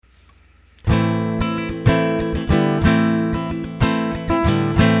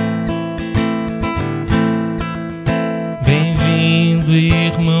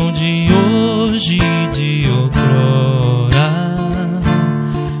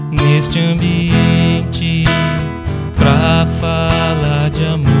neste ambiente pra falar de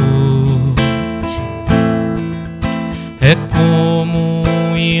amor. É como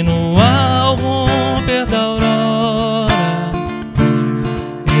um hino ao romper da aurora,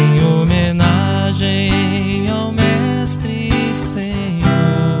 em homenagem ao Mestre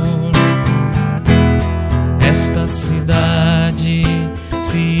Senhor. Esta cidade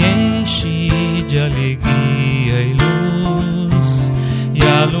se enche de alegria e luz, e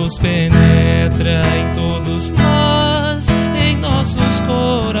a luz penetra em todos nós, em nossos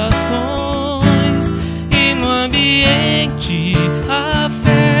corações, e no ambiente a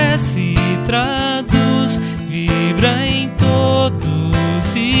fé se traduz, vibra em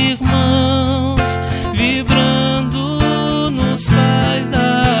todos irmãos, vibrando nos faz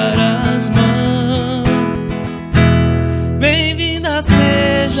dar as mãos. Bem-vinda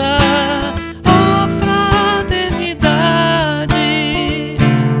seja, ó fraternidade,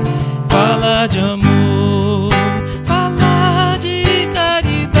 fala de amor, fala de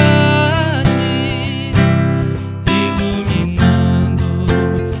caridade, iluminando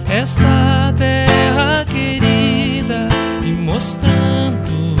esta terra querida e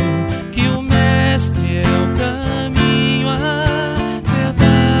mostrando que o Mestre é o caminho, a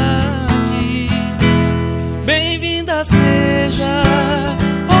verdade. Bem-vinda seja,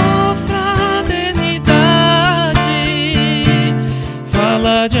 ó fraternidade,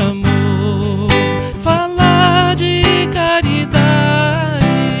 fala de amor.